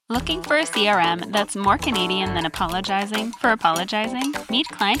Looking for a CRM that's more Canadian than apologizing for apologizing? Meet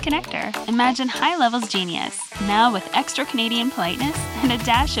Client Connector. Imagine high levels genius, now with extra Canadian politeness and a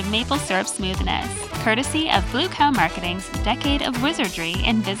dash of maple syrup smoothness. Courtesy of Blue Cow Marketing's decade of wizardry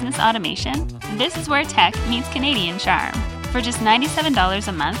in business automation, this is where tech meets Canadian charm. For just $97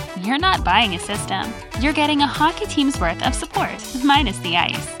 a month, you're not buying a system. You're getting a hockey team's worth of support, minus the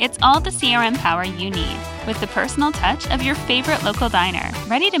ice. It's all the CRM power you need, with the personal touch of your favorite local diner.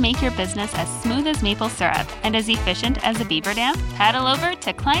 Ready to make your business as smooth as maple syrup and as efficient as a beaver dam? Paddle over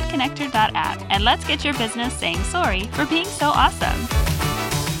to clientconnector.app and let's get your business saying sorry for being so awesome.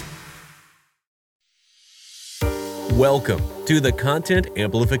 Welcome to the Content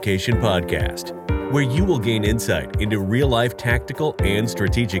Amplification Podcast, where you will gain insight into real-life tactical and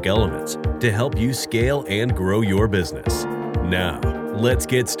strategic elements to help you scale and grow your business. Now, let's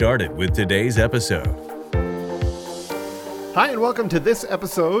get started with today's episode. Hi, and welcome to this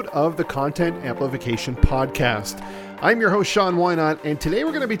episode of the Content Amplification Podcast. I'm your host, Sean Wynot, and today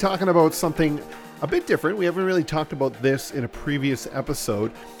we're going to be talking about something a bit different. We haven't really talked about this in a previous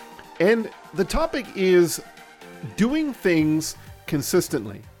episode, and the topic is doing things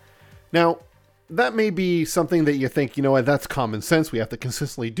consistently. Now, that may be something that you think, you know what, that's common sense. We have to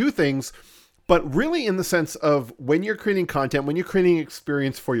consistently do things. But really in the sense of when you're creating content, when you're creating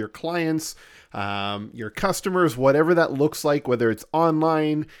experience for your clients, your customers, whatever that looks like, whether it's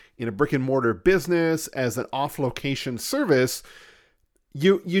online, in a brick and mortar business, as an off-location service,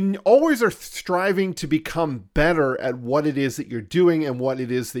 you always are striving to become better at what it is that you're doing and what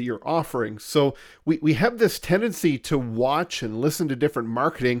it is that you're offering. So we have this tendency to watch and listen to different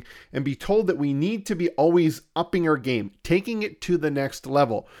marketing and be told that we need to be always upping our game, taking it to the next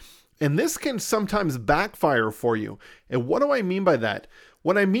level. And this can sometimes backfire for you. And what do I mean by that?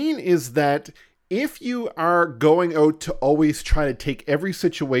 What I mean is that if you are going out to always try to take every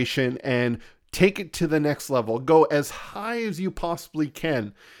situation and take it to the next level, go as high as you possibly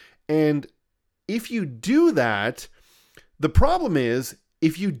can. And if you do that, the problem is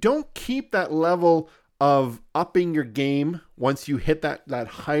if you don't keep that level of upping your game once you hit that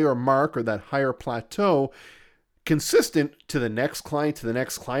higher mark or that higher plateau, consistent to the next client,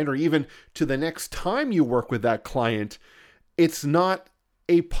 or even to the next time you work with that client, it's not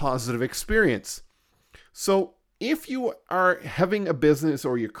a positive experience. So if you are having a business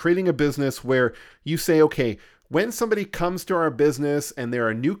or you're creating a business where you say, okay, when somebody comes to our business and they're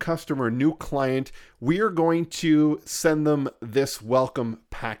a new customer, new client, we are going to send them this welcome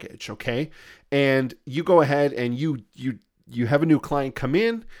package, okay? And you go ahead and you have a new client come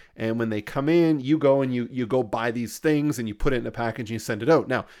in, and when they come in, you go and you go buy these things and you put it in a package and you send it out.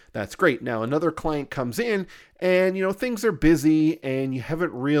 Now, that's great. Now, another client comes in and, things are busy and you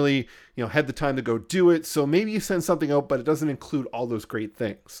haven't really, had the time to go do it. So maybe you send something out, but it doesn't include all those great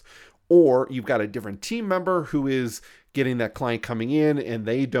things. Or you've got a different team member who is getting that client coming in and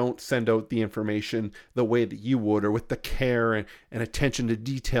they don't send out the information the way that you would, or with the care and attention to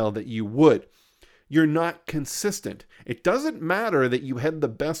detail that you would. You're not consistent. It doesn't matter that you had the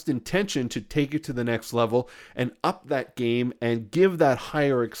best intention to take it to the next level and up that game and give that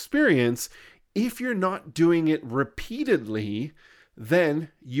higher experience. If you're not doing it repeatedly, then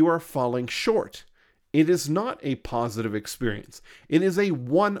you are falling short. It is not a positive experience. It is a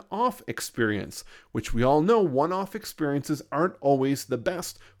one-off experience, which we all know one-off experiences aren't always the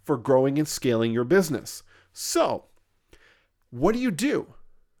best for growing and scaling your business. So, what do?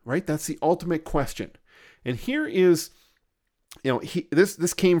 Right? That's the ultimate question. And here is,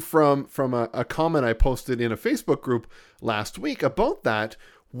 this came from a comment I posted in a Facebook group last week about that,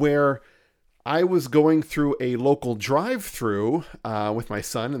 where I was going through a local drive-through with my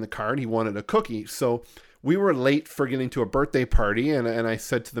son in the car, and he wanted a cookie. So we were late for getting to a birthday party, and I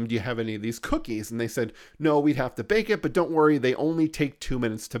said to them, do you have any of these cookies? And they said, no, we'd have to bake it, but don't worry, they only take 2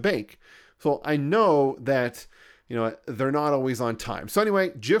 minutes to bake. So I know that they're not always on time. So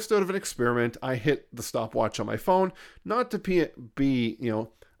anyway, just out of an experiment, I hit the stopwatch on my phone, not to be a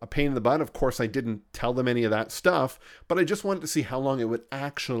pain in the butt. Of course, I didn't tell them any of that stuff, but I just wanted to see how long it would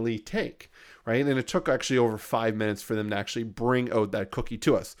actually take, right? And it took actually over 5 minutes for them to actually bring out that cookie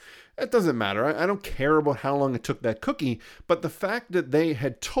to us. It doesn't matter. I don't care about how long it took that cookie, but the fact that they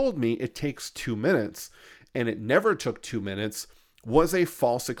had told me it takes 2 minutes and it never took 2 minutes was a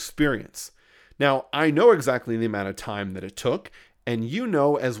false experience. Now, I know exactly the amount of time that it took, and you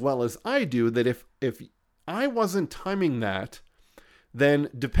know as well as I do that if I wasn't timing that, then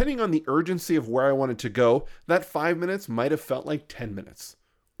depending on the urgency of where I wanted to go, that 5 minutes might have felt like 10 minutes.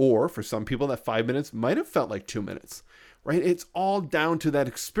 Or for some people, that 5 minutes might have felt like 2 minutes, right? It's all down to that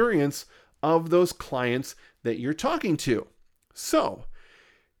experience of those clients that you're talking to. So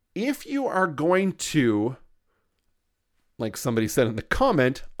if you are going to, like somebody said in the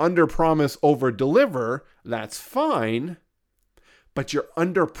comment, under promise, over deliver, that's fine. But your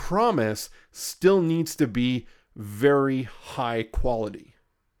under promise still needs to be very high quality.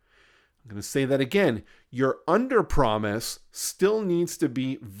 I'm going to say that again. Your under promise still needs to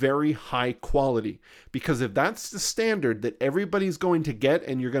be very high quality, because if that's the standard that everybody's going to get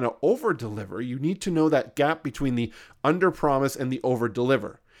and you're going to over deliver, you need to know that gap between the under promise and the over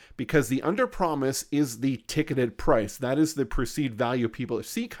deliver. Because the under promise is the ticketed price. That is the perceived value people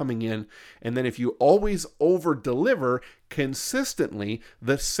see coming in. And then if you always over deliver consistently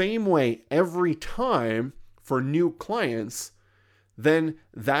the same way every time for new clients, then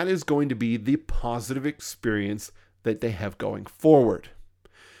that is going to be the positive experience that they have going forward.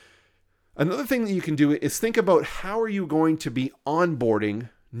 Another thing that you can do is think about how are you going to be onboarding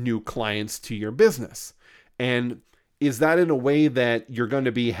new clients to your business. And is that in a way that you're going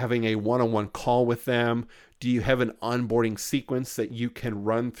to be having a one-on-one call with them? Do you have an onboarding sequence that you can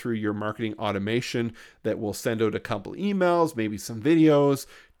run through your marketing automation that will send out a couple emails, maybe some videos,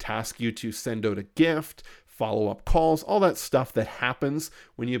 task you to send out a gift, follow-up calls, all that stuff that happens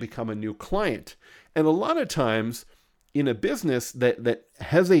when you become a new client? And a lot of times in a business that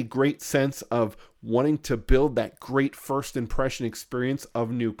has a great sense of wanting to build that great first impression experience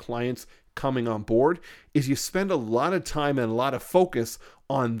of new clients coming on board, is you spend a lot of time and a lot of focus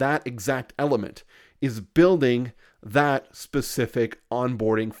on that exact element, is building that specific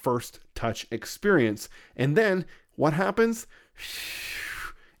onboarding first touch experience. And then what happens?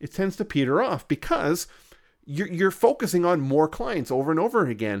 It tends to peter off because you're focusing on more clients over and over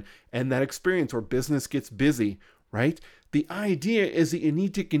again, and that experience or business gets busy, right? The idea is that you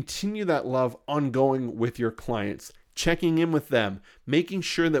need to continue that love ongoing with your clients, checking in with them, making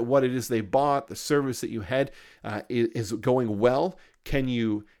sure that what it is they bought, the service that you had is going well. Can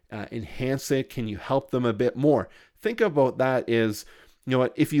you enhance it? Can you help them a bit more? Think about that is, you know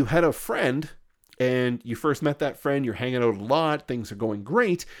what, if you had a friend and you first met that friend, you're hanging out a lot, things are going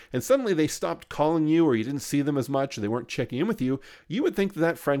great, and suddenly they stopped calling you or you didn't see them as much or they weren't checking in with you, you would think that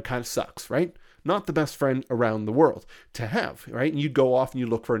that friend kind of sucks, right? Not the best friend around the world to have, right? And you'd go off and you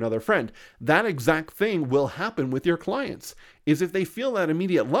look for another friend. That exact thing will happen with your clients, is if they feel that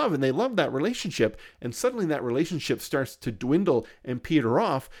immediate love and they love that relationship, and suddenly that relationship starts to dwindle and peter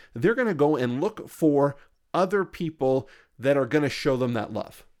off, they're going to go and look for other people that are going to show them that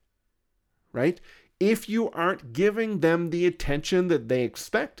love, right? If you aren't giving them the attention that they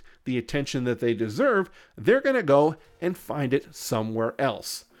expect, the attention that they deserve, they're going to go and find it somewhere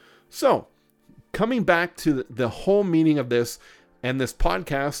else. So, coming back to the whole meaning of this and this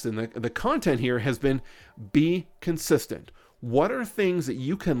podcast and the content here has been be consistent. What are things that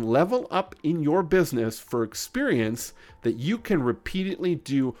you can level up in your business for experience that you can repeatedly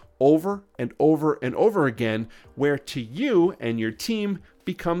do over and over and over again, where to you and your team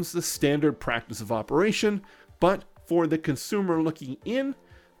becomes the standard practice of operation, but for the consumer looking in,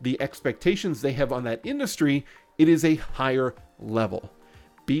 the expectations they have on that industry, it is a higher level.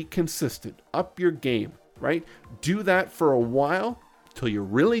 Be consistent, up your game, right? Do that for a while till you're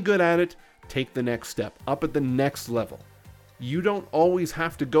really good at it. Take the next step, up at the next level. You don't always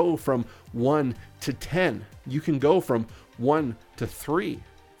have to go from 1 to 10. You can go from 1 to 3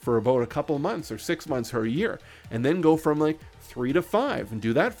 for about a couple of months or 6 months or a year, and then go from like 3 to 5 and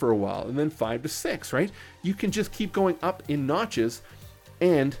do that for a while, and then 5 to 6, right? You can just keep going up in notches,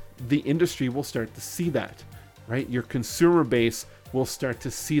 and the industry will start to see that, right? Your consumer base will start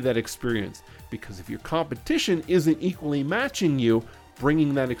to see that experience, because if your competition isn't equally matching you,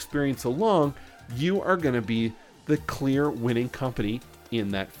 bringing that experience along, you are going to be the clear winning company in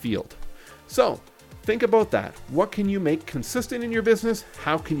that field. So think about that. What can you make consistent in your business?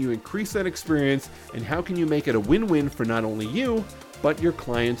 How can you increase that experience? And how can you make it a win-win for not only you, but your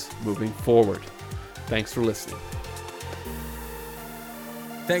clients moving forward? Thanks for listening.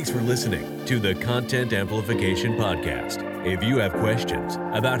 Thanks for listening to the Content Amplification Podcast. If you have questions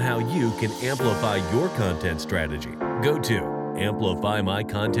about how you can amplify your content strategy, go to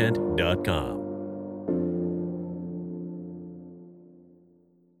amplifymycontent.com.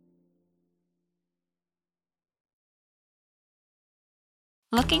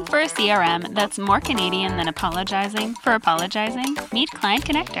 Looking for a CRM that's more Canadian than apologizing for apologizing? Meet Client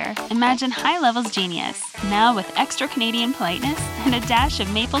Connector. Imagine high levels genius, now with extra Canadian politeness and a dash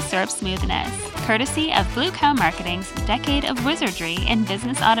of maple syrup smoothness. Courtesy of Blue Cow Marketing's decade of wizardry in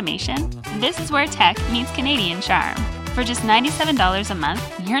business automation, this is where tech meets Canadian charm. For just $97 a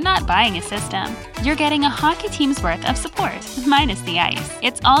month, you're not buying a system. You're getting a hockey team's worth of support, minus the ice.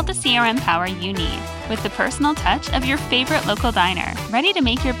 It's all the CRM power you need, with the personal touch of your favorite local diner, ready to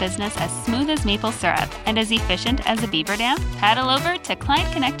make your business as smooth as maple syrup and as efficient as a beaver dam. Paddle over to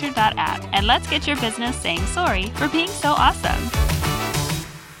clientconnector.app and let's get your business saying sorry for being so awesome.